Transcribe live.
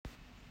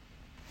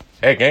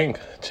Hey gang,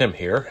 Tim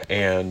here,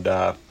 and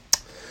been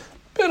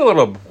a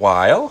little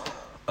while.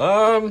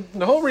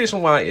 The whole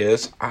reason why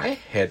is I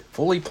had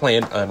fully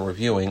planned on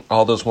reviewing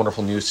all those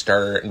wonderful new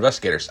starter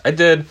investigators. I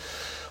did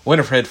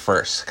Winifred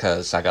first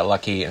because I got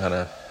lucky on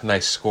a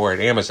nice score at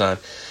Amazon,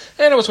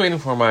 and I was waiting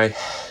for my,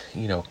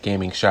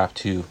 gaming shop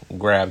to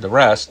grab the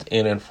rest.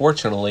 And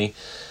unfortunately,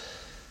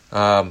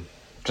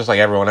 just like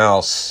everyone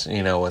else,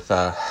 with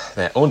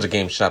that owns a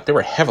game shop, they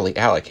were heavily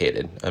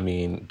allocated. I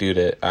mean, due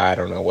to, I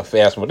don't know what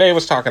Asmodee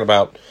was talking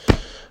about,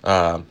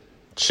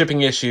 shipping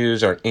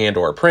issues or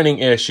printing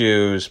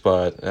issues,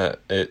 but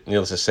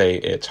needless to say,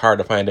 it's hard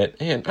to find it,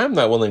 and I'm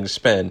not willing to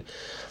spend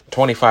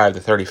 $25 to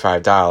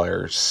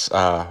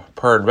 $35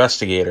 per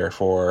investigator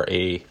for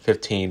a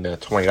 $15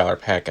 to $20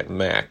 pack at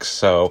max.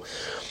 So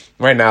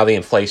right now, the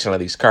inflation of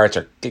these cards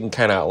are getting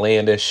kind of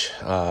outlandish,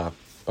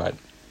 but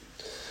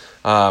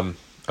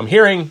I'm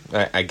hearing,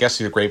 I guess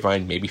through the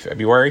grapevine, maybe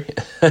February,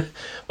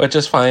 but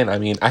just fine. I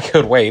mean, I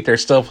could wait.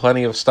 There's still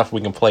plenty of stuff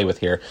we can play with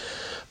here.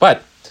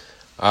 But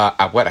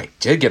what I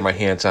did get my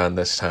hands on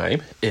this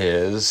time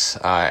is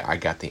I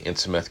got the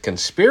Innsmouth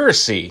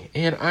Conspiracy,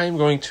 and I'm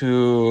going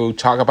to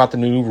talk about the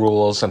new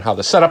rules and how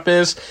the setup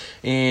is,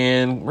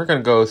 and we're going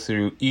to go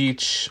through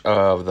each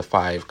of the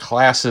 5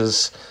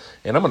 classes,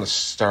 and I'm going to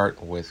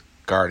start with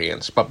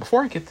Guardians. But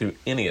before I get through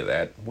any of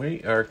that,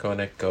 we are going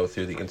to go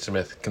through the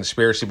Innsmouth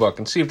Conspiracy book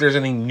and see if there's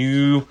any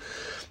new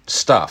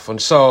stuff. And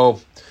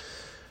so,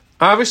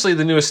 obviously,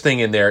 the newest thing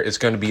in there is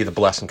going to be the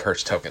Bless and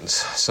Curse tokens.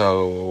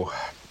 So,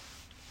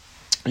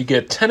 you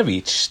get 10 of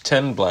each,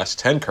 10 Bless,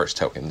 10 Curse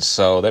tokens.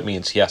 So, that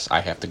means, yes,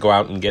 I have to go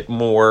out and get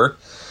more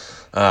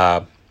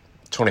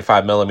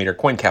 25mm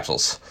coin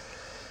capsules.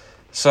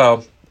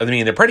 So, I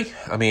mean, they're pretty.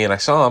 I mean, I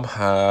saw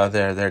them.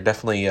 They're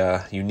definitely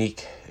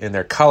unique in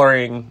their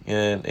coloring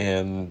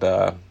and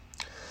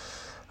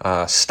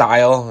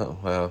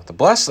style. The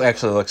Bless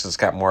actually looks, it's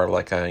got more of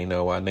like a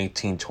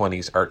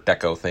 1920s Art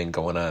Deco thing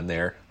going on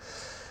there.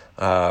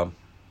 And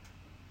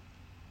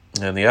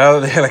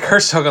the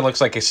Curse token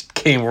looks like it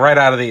came right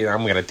out of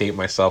I'm going to date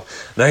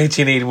myself,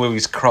 1980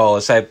 movies Crawl.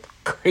 It's that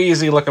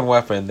crazy looking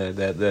weapon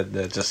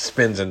that just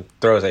spins and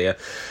throws at you.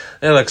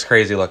 It looks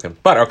crazy looking.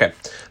 But, okay.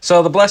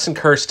 So, the Bless and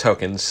Curse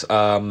tokens,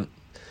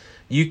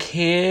 you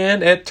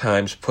can, at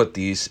times, put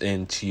these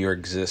into your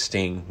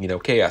existing,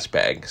 Chaos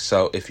bag.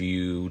 So, if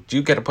you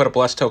do get to put a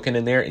Bless token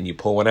in there and you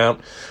pull one out,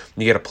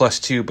 you get a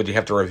 +2, but you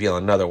have to reveal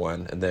another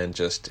one and then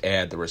just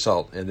add the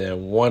result. And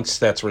then once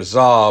that's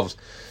resolved,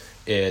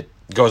 it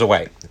goes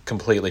away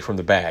completely from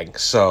the bag.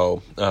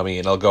 So, I mean,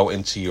 it'll go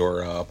into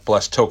your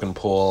Bless token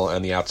pool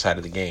on the outside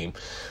of the game.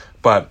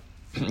 But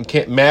you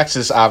can't max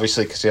this,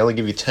 obviously, because they only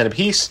give you 10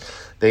 apiece.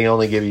 They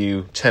only give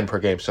you 10 per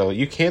game. So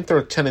you can't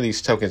throw 10 of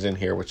these tokens in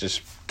here, which is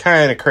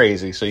kind of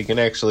crazy. So you can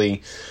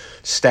actually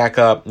stack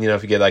up,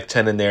 if you get like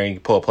 10 in there, you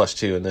can pull a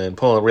 +2, and then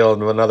pull a reel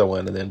into another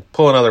one, and then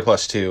pull another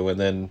 +2, and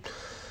then,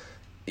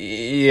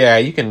 yeah,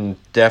 you can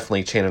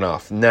definitely chain it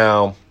off.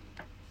 Now,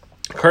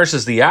 Curse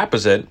is the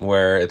opposite,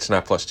 where it's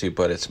not +2,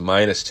 but it's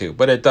 -2.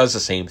 But it does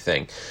the same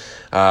thing.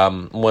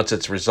 Once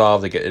it's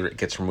resolved, it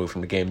gets removed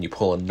from the game, and you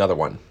pull another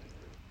one.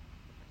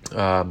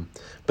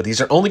 But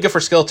these are only good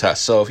for skill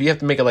tests. So if you have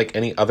to make it like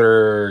any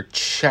other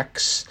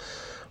checks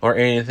or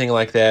anything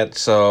like that,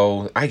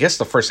 so I guess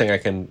the first thing I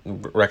can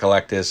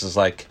recollect is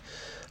like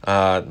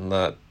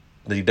the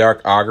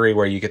Dark Augury,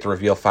 where you get to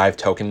reveal 5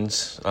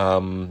 tokens.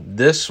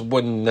 This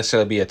wouldn't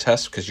necessarily be a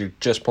test because you're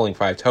just pulling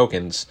 5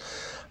 tokens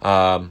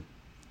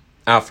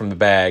out from the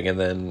bag and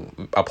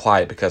then apply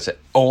it, because it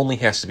only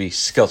has to be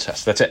skill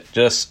tests. That's it,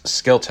 just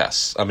skill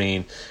tests. I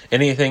mean,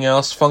 anything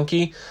else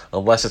funky,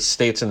 unless it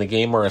states in the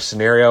game or a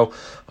scenario,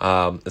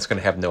 it's going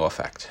to have no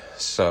effect.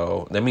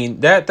 So, I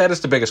mean, that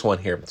is the biggest one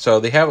here. So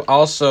they have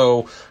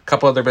also a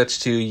couple other bits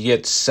too. You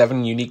get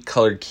 7 unique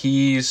colored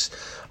keys.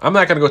 I'm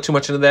not going to go too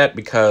much into that,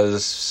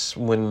 because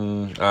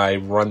when I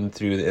run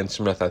through the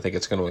Innsmouth, I think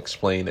it's going to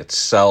explain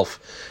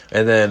itself.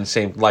 And then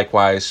same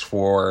likewise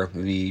for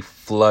the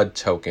Flood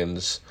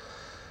tokens.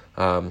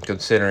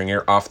 Considering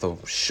you're off the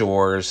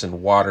shores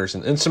and waters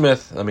in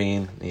Innsmouth, I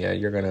mean, yeah,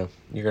 you're gonna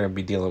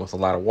be dealing with a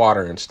lot of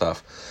water and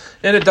stuff.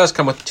 And it does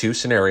come with 2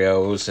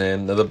 scenarios,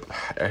 and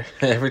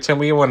every time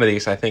we get one of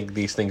these, I think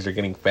these things are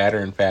getting fatter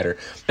and fatter.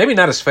 Maybe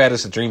not as fat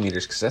as the Dream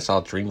Eaters, because that's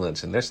all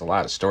Dreamlands, and there's a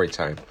lot of story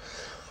time.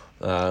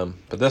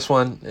 But this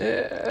one,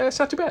 it's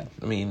not too bad.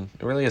 I mean,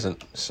 it really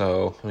isn't.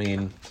 So, I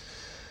mean,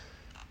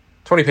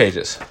 20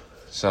 pages.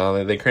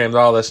 So they crammed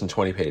all this in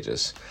 20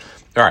 pages.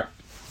 All right,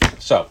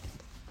 so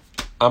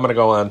I'm going to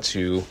go on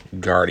to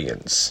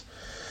Guardians.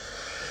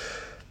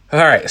 All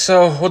right,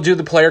 so we'll do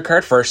the player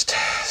card first.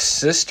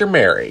 Sister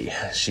Mary.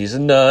 She's a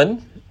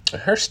nun.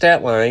 Her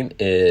stat line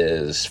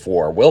is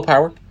 4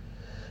 willpower,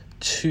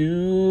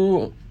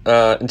 2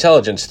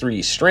 intelligence,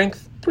 3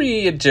 strength,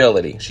 3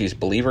 agility. She's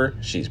believer.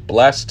 She's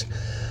blessed.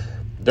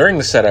 During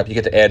the setup, you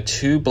get to add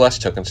 2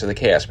 blessed tokens to the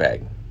chaos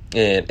bag.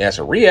 And as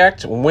a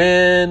react,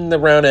 when the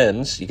round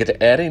ends, you get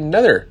to add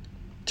another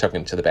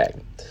token to the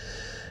bag.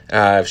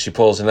 If she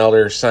pulls an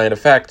Elder Sign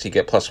effect, you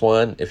get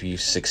 +1. If you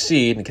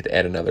succeed, you get to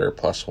add another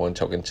 +1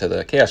 token to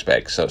the Chaos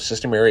Bag. So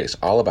Sister Mary is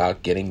all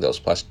about getting those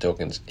plus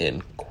tokens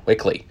in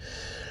quickly.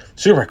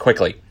 Super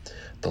quickly.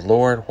 The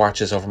Lord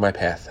watches over my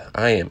path.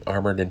 I am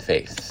armored in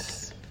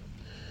faith.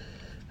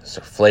 That's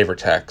our flavor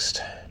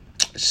text.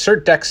 Her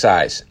deck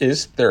size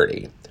is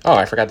 30. Oh,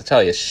 I forgot to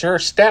tell you. Her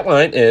stat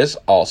line is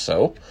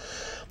also...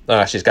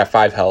 she's got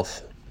 5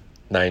 health,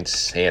 9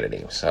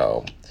 sanity.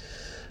 So,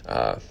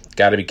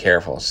 got to be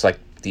careful. It's like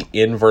the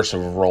inverse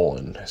of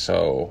Roland.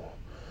 So,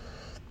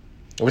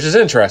 which is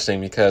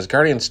interesting because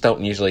Guardians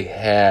don't usually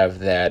have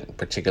that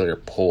particular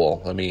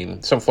pull. I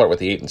mean, some flirt with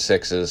the 8 and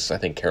 6s. I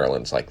think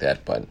Carolyn's like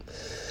that. But,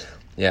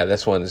 yeah,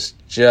 this one's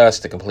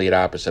just the complete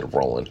opposite of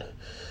Roland.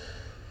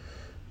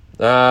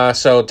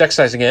 So deck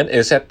size again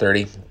is at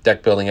 30.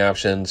 Deck building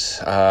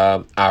options.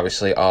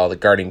 Obviously, all the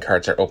Guardian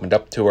cards are opened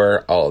up to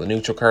her. All the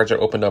neutral cards are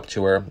opened up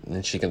to her.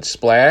 And she can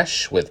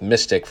splash with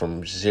Mystic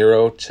from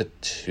 0 to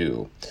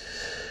 2.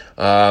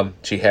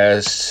 She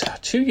has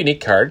 2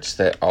 unique cards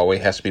that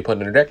always has to be put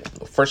in her deck.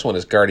 The first one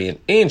is Guardian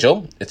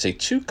Angel. It's a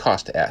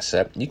 2-cost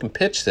asset. You can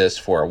pitch this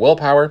for a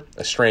willpower,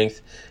 a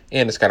strength,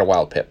 and it's got a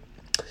wild pip.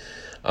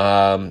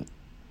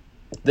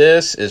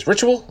 This is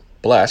Ritual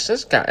Bless.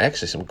 It's got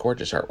actually some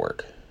gorgeous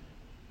artwork.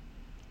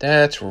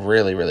 That's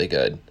really, really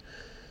good.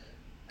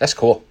 That's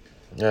cool.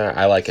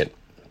 I like it.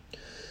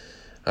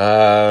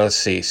 Let's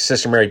see.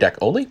 Sister Mary deck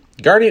only.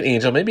 Guardian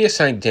Angel may be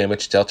assigned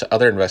damage dealt to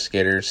other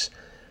investigators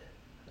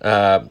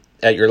at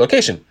your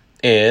location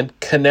and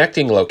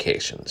connecting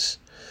locations.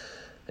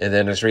 And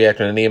then there's react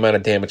when any amount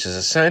of damage is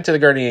assigned to the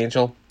Guardian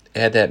Angel.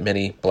 Add that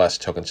many blessed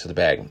tokens to the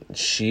bag.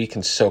 She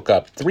can soak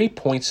up 3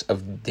 points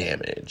of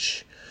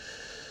damage.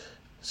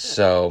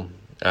 So...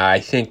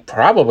 I think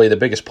probably the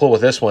biggest pull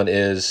with this one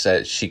is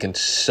that she can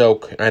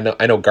soak. I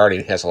know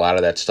Guardian has a lot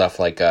of that stuff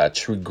like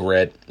True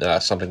Grit,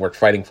 something worth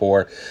fighting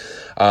for,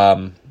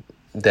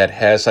 that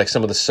has like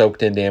some of the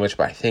soaked in damage.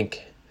 But I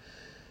think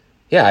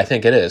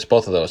it is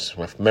both of those.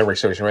 If memory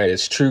serves me right,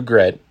 it's True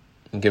Grit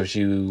and gives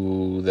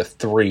you the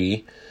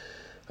 3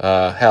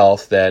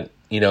 health that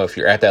if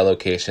you're at that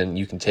location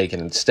you can take it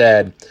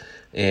instead.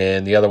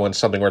 And the other one,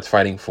 something worth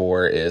fighting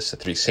for, is the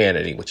 3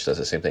 sanity, which does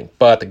the same thing.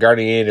 But the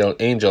Guardian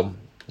Angel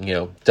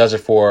does it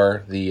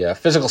for the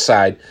physical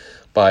side,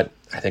 but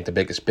I think the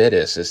biggest bit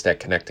is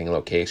that connecting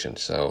location.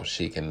 So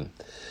she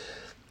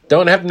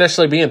don't have to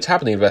necessarily be on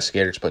top of the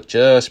investigators, but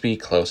just be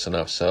close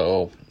enough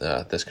so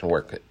this can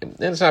work. And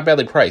it's not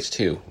badly priced,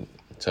 too.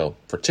 So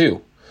for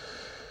 2,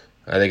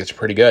 I think it's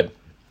pretty good.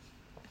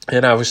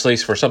 And obviously,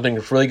 for something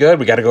that's really good,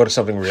 we got to go to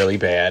something really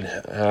bad.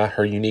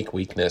 Her unique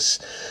weakness.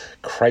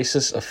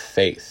 Crisis of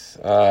Faith.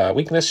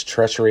 Weakness,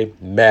 Treachery,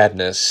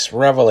 Madness,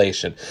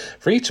 Revelation.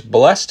 For each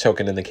blessed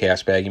token in the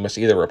Chaos Bag, you must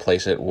either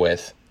replace it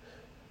with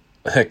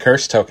a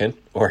Cursed token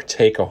or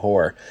take a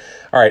Horror.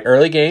 Alright,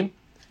 early game,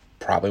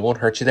 probably won't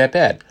hurt you that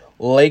bad.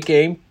 Late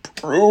game,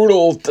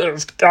 brutal.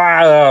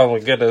 Oh my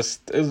goodness,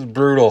 this is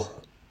brutal.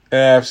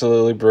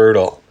 Absolutely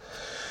brutal.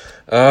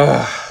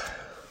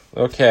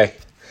 Okay.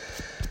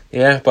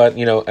 Yeah, but,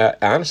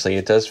 honestly,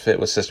 it does fit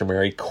with Sister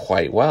Mary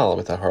quite well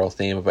with the whole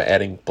theme about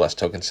adding blessed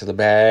tokens to the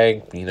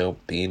bag,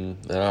 being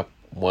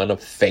one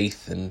of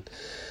faith. And,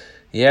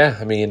 yeah,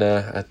 I mean,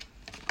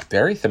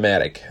 very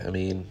thematic. I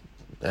mean,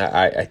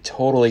 I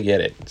totally get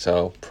it.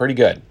 So, pretty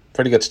good.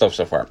 Pretty good stuff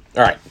so far.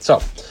 All right,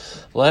 so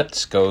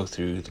let's go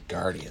through the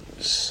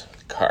Guardians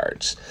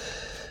cards.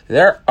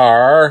 There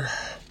are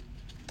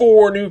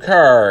 4 new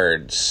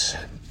cards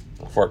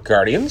for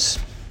Guardians.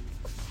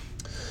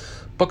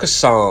 Book of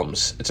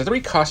Psalms. It's a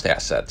 3-cost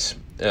asset.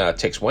 It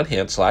takes 1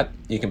 hand slot.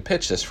 You can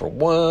pitch this for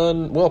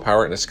 1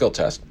 willpower and a skill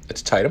test.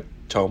 It's Titan,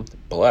 Tome,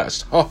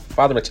 Blessed. Oh,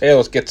 Father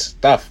Mateos gets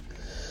stuff.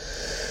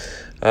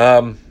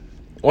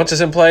 Once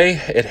it's in play,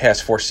 it has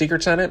 4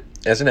 secrets on it.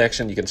 As an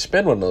action, you can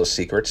spend one of those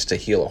secrets to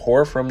heal a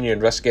horror from your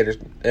investigator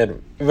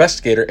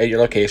at your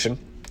location.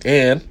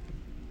 And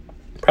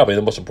probably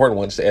the most important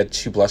one is to add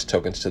 2 blessed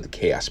tokens to the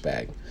Chaos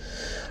Bag.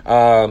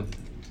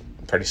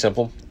 Pretty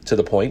simple, to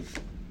the point.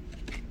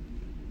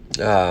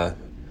 The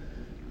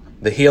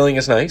healing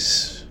is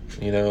nice.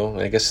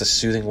 I guess the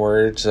soothing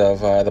words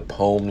of the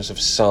poems of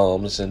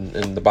Psalms and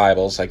the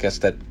Bibles, I guess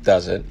that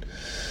does it.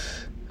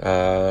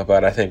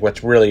 But I think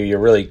you're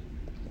really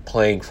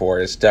playing for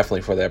is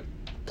definitely for that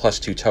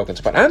 +2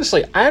 tokens. But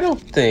honestly, I don't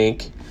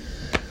think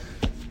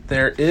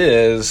there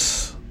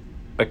is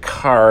a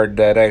card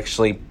that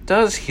actually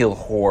does heal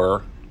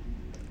horror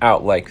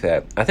out like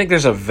that. I think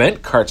there's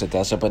event cards that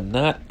does it, but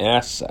not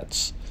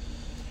assets.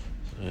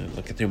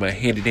 Looking through my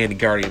handy-dandy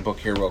Guardian book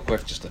here real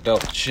quick just to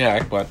double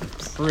check, but I'm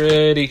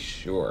pretty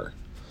sure.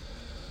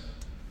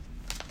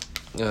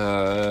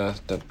 Well,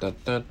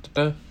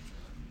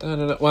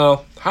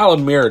 Hallowed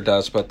Mirror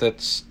does, but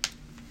it's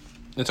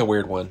a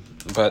weird one.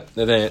 But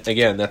then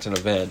again, that's an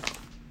event.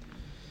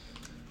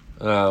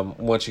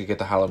 Once you get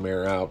the Hallowed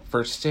Mirror out.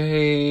 First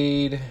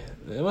Aid.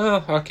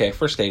 Well, okay,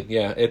 First Aid,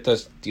 yeah, it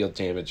does deal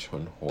damage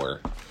on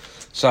horror.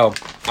 So,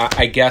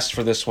 I guess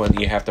for this one,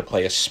 you have to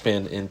play a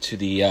spin into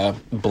the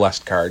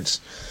blessed cards.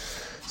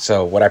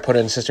 So would I put it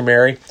in Sister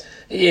Mary?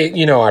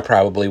 I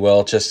probably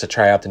will, just to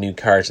try out the new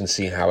cards and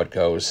see how it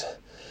goes.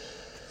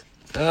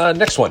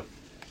 Next one,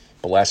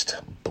 Blessed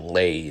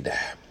Blade.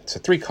 It's a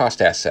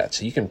 3-cost asset,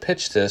 so you can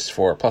pitch this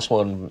for a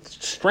 +1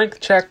 strength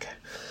check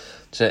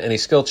to any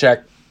skill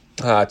check.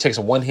 It takes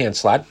a 1-hand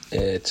slot.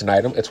 It's an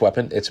item, it's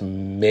weapon, it's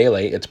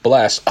melee, it's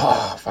blessed.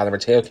 Oh, Father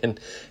Mateo can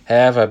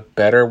have a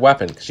better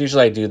weapon, because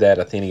usually I do that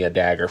Athenia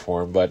dagger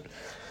for him, but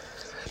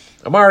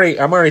I'm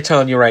already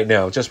telling you right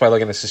now, just by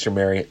looking at Sister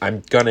Mary,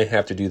 I'm gonna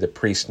have to do the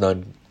priest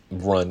nun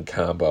run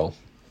combo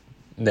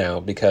now,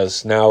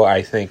 because now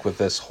I think with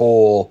this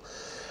whole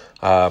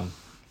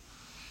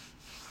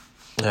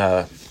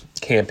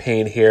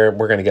campaign here,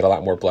 we're gonna get a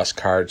lot more blessed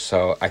cards.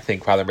 So I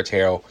think Father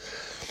Mateo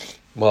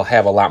will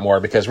have a lot more,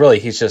 because really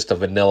he's just a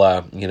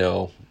vanilla,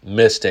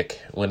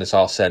 mystic when it's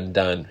all said and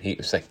done.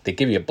 It's like they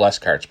give you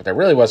blessed cards, but there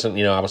really wasn't.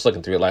 I was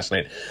looking through it last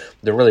night.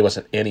 There really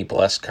wasn't any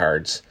blessed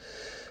cards.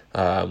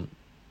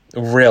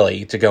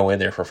 Really to go in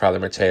there for Father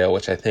Mateo,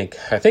 which I think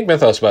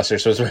Mythos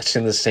Busters was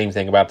mentioning the same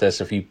thing about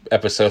this a few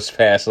episodes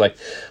past. Like,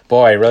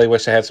 boy, I really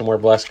wish I had some more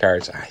blessed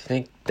cards. I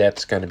think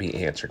that's going to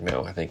be answered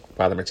now. I think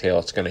Father Mateo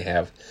is going to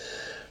have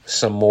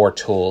some more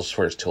tools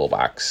for his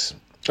toolbox.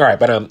 All right,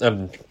 but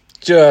I'm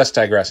just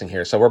digressing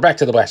here. So we're back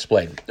to the Blessed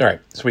Blade. All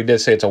right, so we did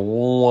say it's a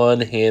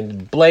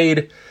 1-handed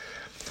blade.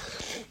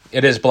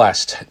 It is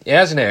blessed.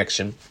 As an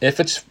action, if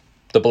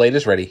the blade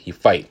is ready, you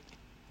fight.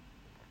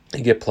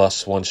 You get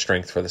 +1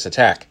 strength for this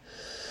attack.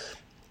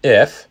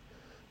 If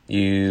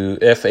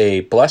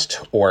a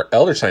blessed or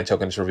elder sign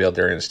token is revealed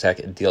during this attack,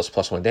 it deals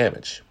 +1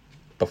 damage.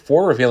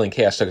 Before revealing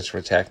chaos tokens for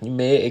attack, you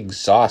may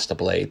exhaust a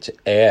blade to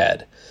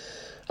add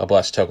a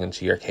blessed token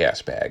to your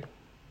chaos bag.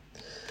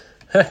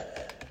 Huh.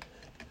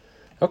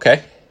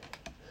 Okay.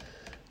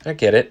 I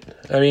get it.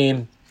 I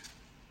mean,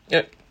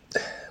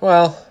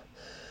 well,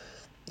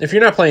 if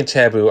you're not playing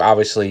Taboo,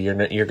 obviously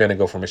you're going to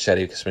go for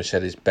Machete, because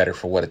Machete is better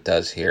for what it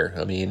does here.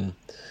 I mean,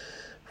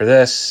 for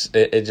this,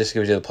 it just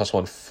gives you the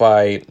 +1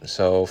 fight.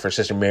 So for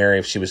Sister Mary,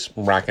 if she was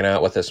rocking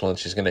out with this one,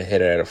 she's going to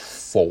hit it at a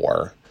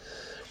 4.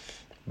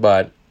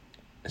 But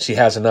she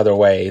has another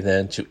way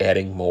then to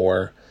adding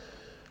more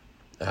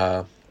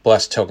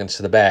blessed tokens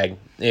to the bag.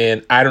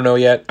 And I don't know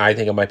yet. I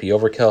think it might be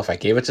overkill if I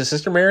gave it to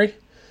Sister Mary.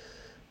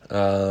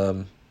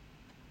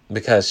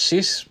 Because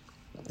she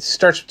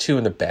starts with 2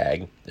 in the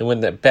bag. And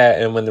when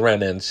the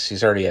round ends,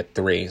 she's already at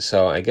 3.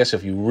 So I guess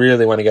if you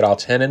really want to get all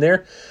 10 in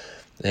there,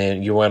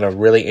 and you want to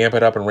really amp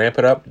it up and ramp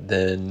it up,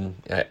 then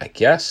I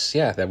guess,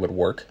 yeah, that would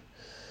work.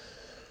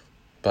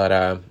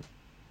 But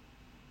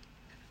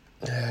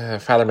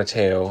Father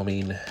Mateo, I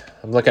mean,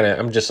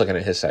 I'm just looking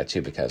at his side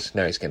too, because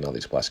now he's getting all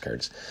these blessed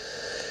cards.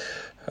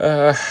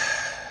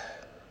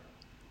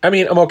 I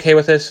mean, I'm okay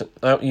with this.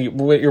 What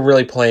you're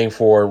really playing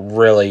for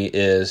really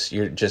is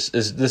this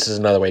is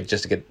another way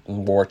just to get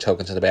more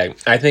tokens in the bag.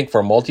 I think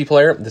for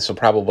multiplayer, this will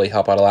probably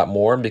help out a lot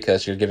more,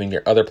 because you're giving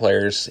your other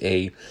players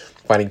a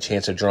fighting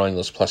chance of drawing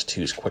those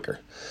 +2s quicker.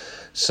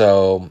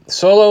 So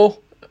solo,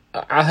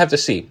 I'll have to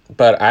see,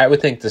 but I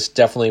would think this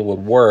definitely would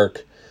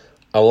work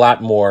a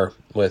lot more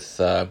with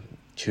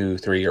 2,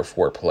 3, or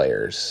 4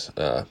 players.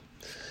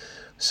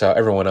 So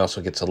everyone else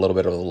will get a little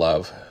bit of the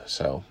love.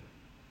 So,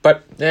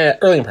 but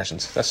early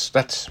impressions.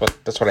 That's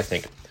what I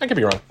think. I could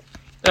be wrong.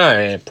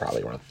 I'm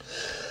probably wrong.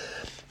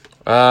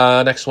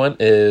 Next one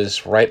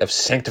is Rite of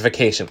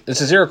Sanctification.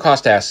 It's a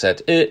 0-cost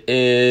asset. It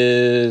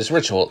is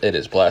ritual. It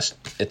is blessed.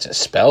 It's a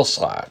spell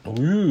slot.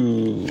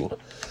 Ooh.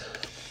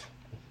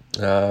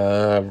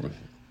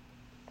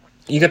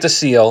 You get to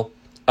seal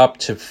up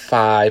to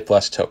 5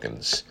 blessed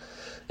tokens.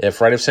 If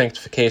Rite of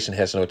Sanctification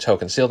has no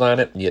token sealed on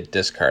it, you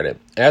discard it.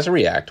 As a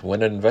react,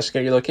 when an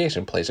Investigate Your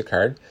Location plays a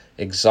card,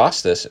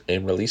 exhaust this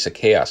and release a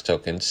chaos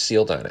token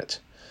sealed on it.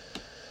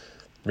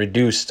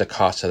 Reduce the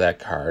cost of that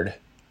card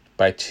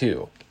by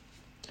 2.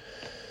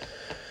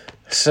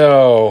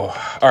 So,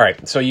 all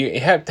right. So you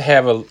have to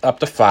have up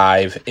to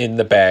 5 in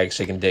the bag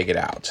so you can dig it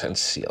out and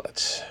seal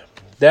it.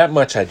 That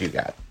much I do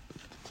got.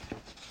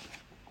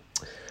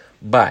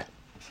 But,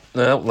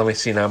 well, let me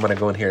see. Now I'm going to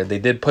go in here. They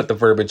did put the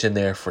verbiage in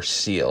there for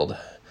sealed.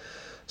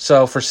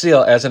 So for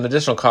seal, as an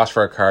additional cost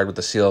for a card with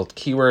the sealed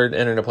keyword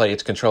entered into play,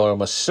 its controller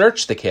must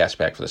search the chaos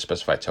bag for the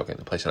specified token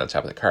and place it on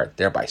top of the card,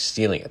 thereby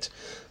sealing it.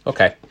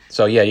 Okay,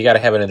 so yeah, you got to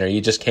have it in there. You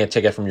just can't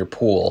take it from your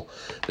pool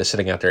that's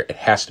sitting out there. It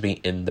has to be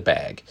in the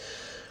bag.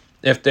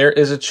 If there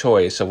is a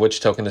choice of which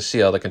token to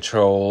seal, the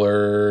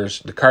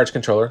card's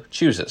controller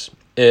chooses.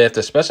 If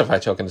the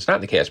specified token is not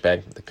in the chaos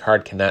bag, the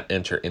card cannot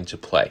enter into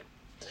play.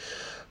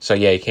 So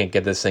yeah, you can't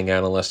get this thing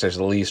out unless there's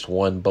at least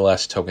 1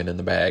 blessed token in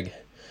the bag.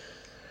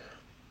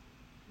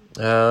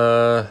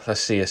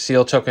 Let's see. A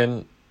seal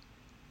token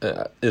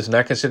is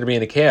not considered to be in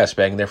the chaos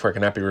bag, and therefore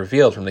cannot be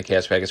revealed from the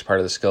chaos bag as part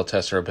of the skill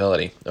test or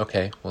ability.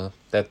 Okay, well,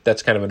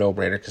 that's kind of a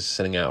no-brainer because it's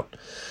sitting out.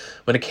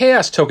 When a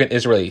chaos token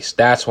is released,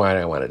 that's why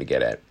I wanted to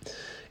get at.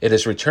 It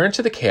is returned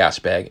to the chaos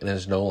bag and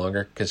is no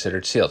longer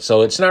considered sealed.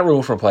 So it's not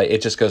removed from play.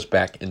 It just goes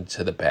back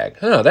into the bag.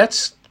 Huh,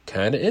 that's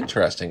kind of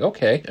interesting.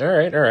 Okay, all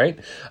right.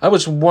 I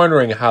was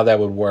wondering how that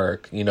would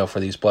work, for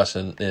these blessed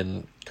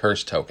and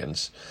curse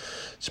tokens.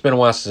 It's been a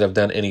while since I've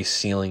done any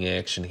sealing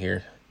action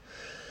here.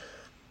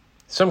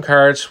 Some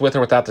cards, with or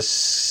without the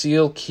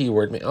seal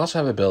keyword, may also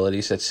have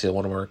abilities that seal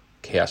one or more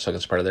chaos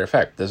tokens as part of their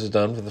effect. This is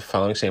done with the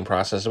following same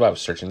process above: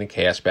 searching the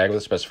chaos bag with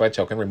a specified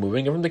token,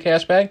 removing it from the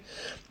chaos bag,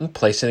 and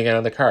placing it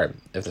on the card.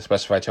 If the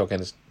specified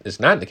token is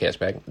not in the chaos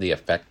bag, the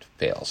effect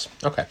fails.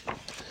 Okay.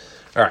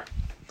 All right.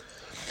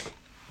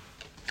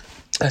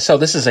 So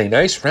this is a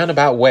nice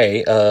roundabout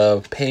way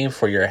of paying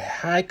for your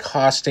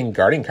high-costing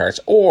Guardian cards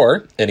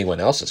or anyone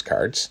else's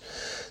cards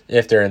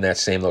if they're in that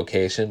same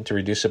location to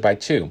reduce it by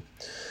 2.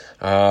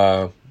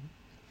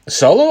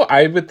 Solo,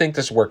 I would think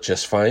this worked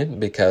just fine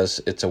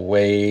because it's a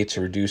way to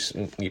reduce.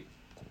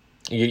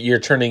 You're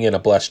turning in a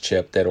blessed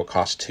chip that will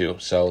cost 2,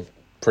 so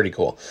pretty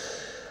cool.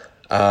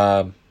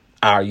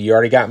 You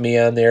already got me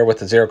on there with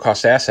the zero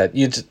cost asset.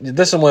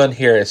 This one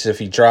here is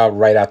if you draw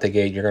right out the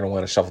gate, you're going to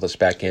want to shuffle this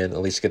back in, at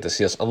least get the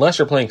seals, unless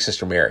you're playing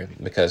Sister Mary,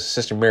 because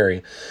Sister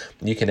Mary,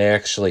 you can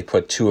actually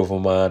put 2 of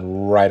them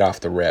on right off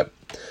the rip.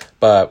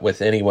 But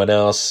with anyone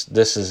else,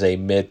 this is a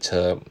mid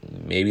to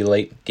maybe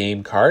late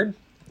game card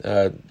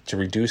to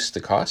reduce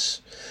the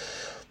costs.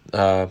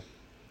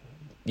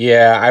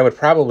 Yeah, I would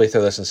probably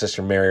throw this in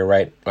Sister Mary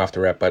right off the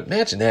rep, but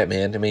imagine that,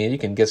 man. I mean, you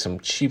can get some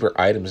cheaper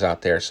items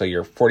out there, so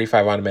your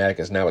 45 automatic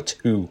is now a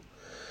 2.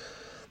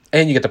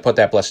 And you get to put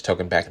that blessed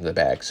token back into the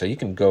bag, so you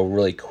can go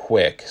really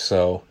quick.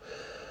 So,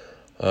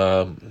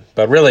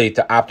 but really,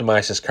 to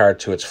optimize this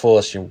card to its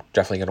fullest, you're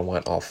definitely going to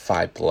want all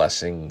 5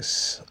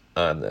 blessings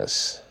on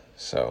this.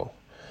 So,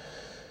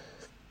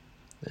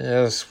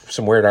 there's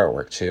some weird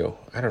artwork, too.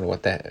 I don't know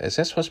what that is.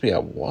 That supposed to be a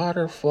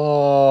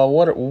waterfall?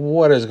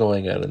 What is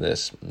going on in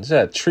this? Is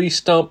that a tree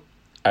stump?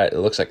 It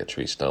looks like a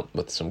tree stump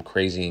with some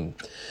crazy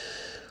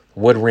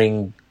wood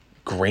ring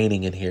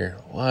graining in here.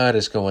 What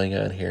is going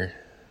on here?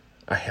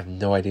 I have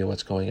no idea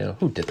what's going on.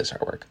 Who did this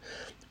artwork?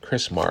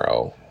 Chris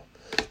Morrow.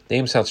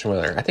 Name sounds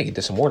familiar. I think he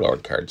did some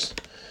Warlord cards.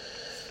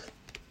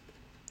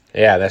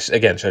 Yeah, that's,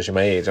 again, shows you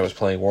my age. I was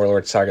playing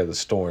Warlord Saga of the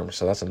Storm,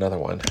 so that's another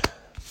one.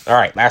 All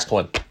right, last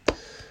one.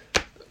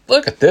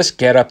 Look at this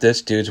getup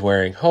this dude's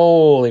wearing.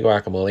 Holy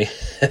guacamole.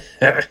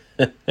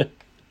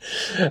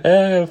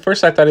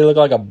 First I thought he looked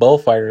like a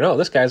bullfighter. No,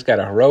 this guy's got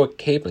a heroic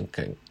cape and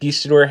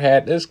conquistador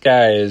hat. This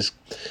guy is...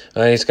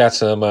 he's got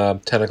some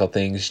tentacle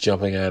things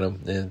jumping at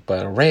him.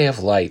 But a ray of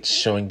light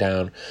showing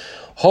down.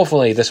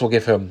 Hopefully this will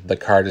give him the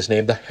card is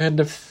named the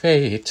Hand of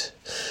Fate.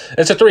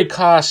 It's a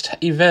 3-cost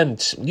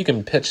event. You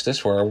can pitch this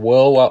for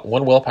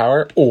 1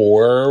 willpower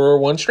or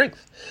 1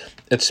 strength.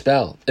 It's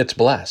spell. It's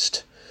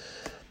blessed.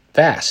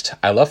 Fast.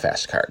 I love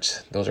fast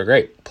cards. Those are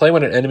great. Play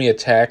when an enemy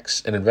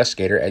attacks an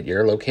investigator at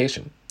your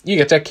location. You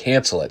get to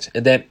cancel it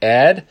and then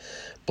add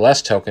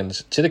blessed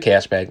tokens to the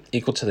chaos bag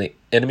equal to the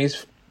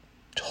enemy's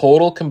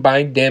total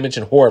combined damage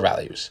and horror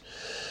values.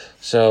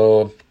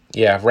 So,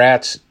 yeah,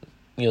 rats,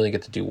 you only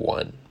get to do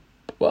 1.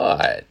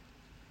 But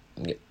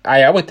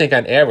I would think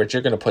on average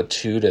you're going to put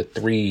 2 to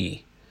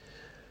 3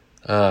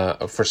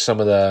 for some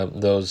of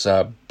those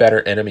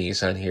better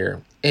enemies on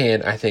here.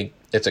 And I think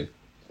it's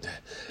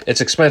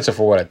expensive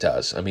for what it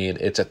does. I mean,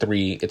 it's a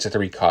 3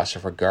 coster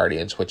for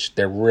Guardians, which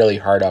they're really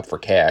hard up for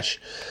cash.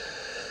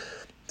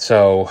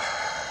 So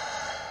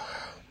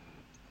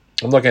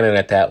I'm looking at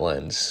it that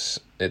lens.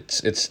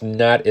 It's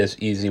not as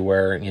easy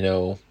where,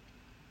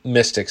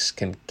 Mystics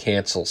can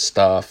cancel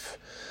stuff.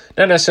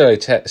 Not necessarily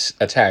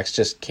attacks,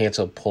 just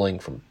cancel pulling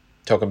from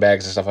token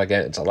bags and stuff like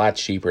that. It's a lot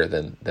cheaper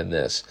than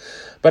this.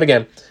 But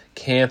again,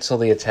 cancel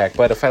the attack.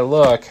 But if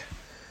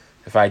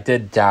I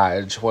did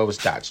dodge, what was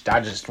dodge?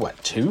 Dodge is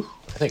what, 2?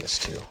 I think it's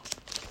 2.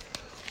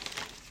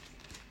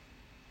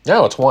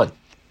 No, it's 1.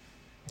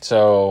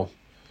 So,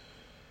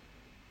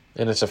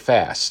 and it's a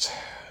fast.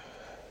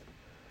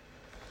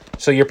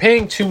 So you're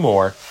paying 2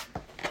 more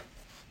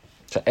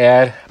to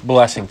add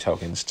blessing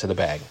tokens to the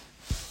bag.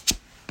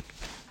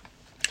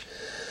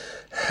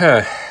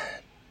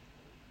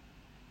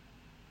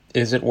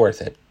 Is it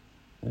worth it?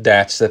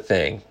 That's the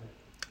thing.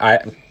 I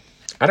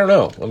don't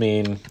know. I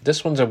mean,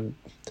 this one's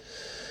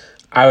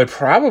I would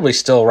probably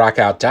still rock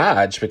out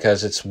dodge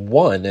because it's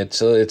 1.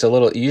 It's a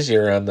little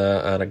easier on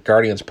a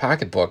Guardian's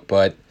pocketbook,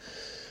 but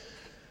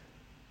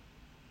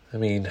I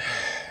mean,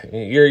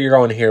 you're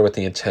going here with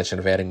the intention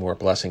of adding more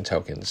blessing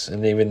tokens,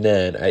 and even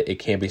then, it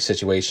can be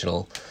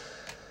situational.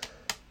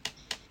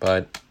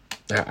 But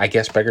I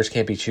guess beggars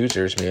can't be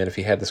choosers, man. If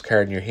you had this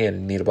card in your hand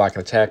and need a block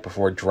and attack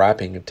before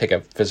dropping and take a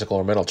physical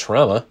or mental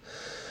trauma,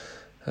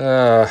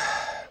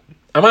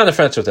 I'm on the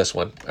fence with this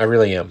one. I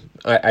really am.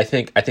 I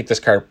think this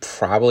card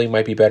probably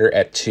might be better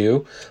at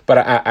 2,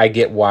 but I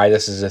get why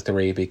this is a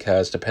 3,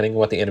 because depending on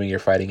what the enemy you're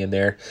fighting in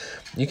there,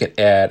 you can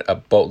add a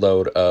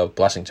boatload of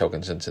blessing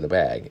tokens into the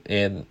bag,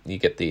 and you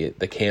get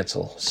the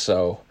cancel.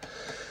 So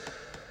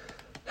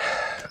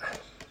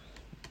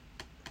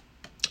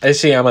I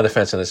see I'm on the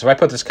fence on this. If I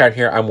put this card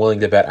here, I'm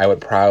willing to bet I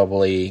would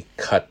probably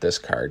cut this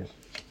card.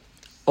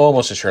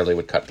 Almost assuredly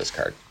would cut this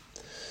card.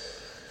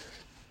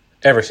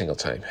 Every single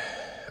time.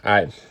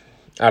 I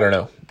don't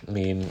know. I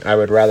mean, I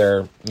would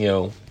rather,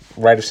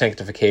 Rite of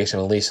Sanctification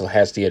at least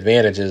has the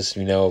advantages,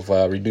 of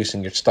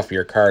reducing your stuff of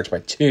your cards by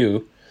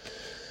 2.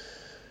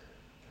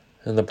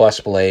 And the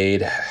Blessed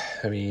Blade,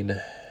 I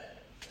mean,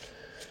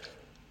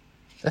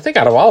 I think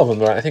out of all of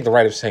them, I think the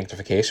Rite of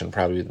Sanctification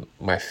probably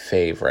my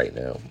fave right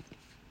now.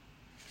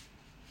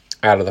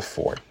 Out of the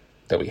 4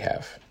 that we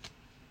have.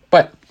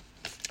 But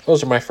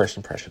those are my first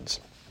impressions.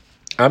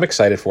 I'm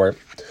excited for it.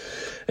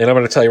 And I'm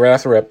going to tell you right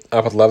off the rip, I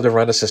would love to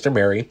run a Sister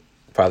Mary,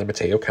 Father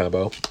Mateo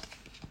combo,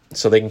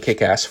 so they can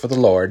kick ass for the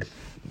Lord.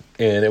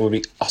 And it would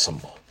be awesome.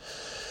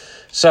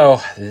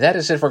 So that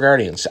is it for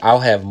Guardians.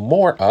 I'll have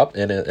more up,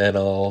 and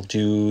I'll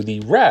do the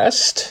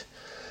rest.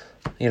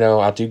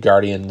 I'll do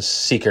Guardians,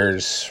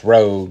 Seekers,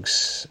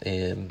 Rogues,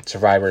 and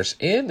Survivors.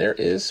 And there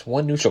is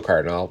one neutral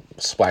card, and I'll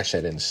splash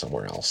that in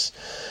somewhere else.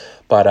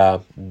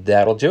 But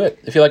that'll do it.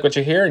 If you like what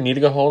you hear and need to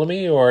get hold of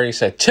me, or you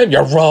say, Tim,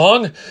 you're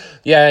wrong,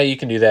 yeah, you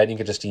can do that. You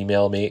can just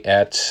email me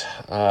at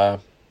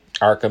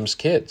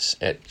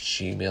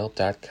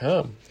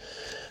arkhamskids@gmail.com.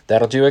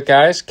 That'll do it,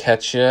 guys.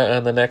 Catch you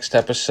on the next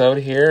episode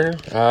here.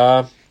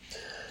 I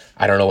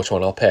don't know which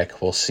one I'll pick.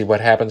 We'll see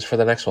what happens for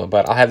the next one,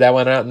 but I'll have that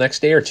one out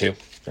next day or 2.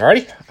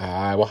 Alrighty?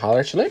 I will holler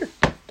at you later.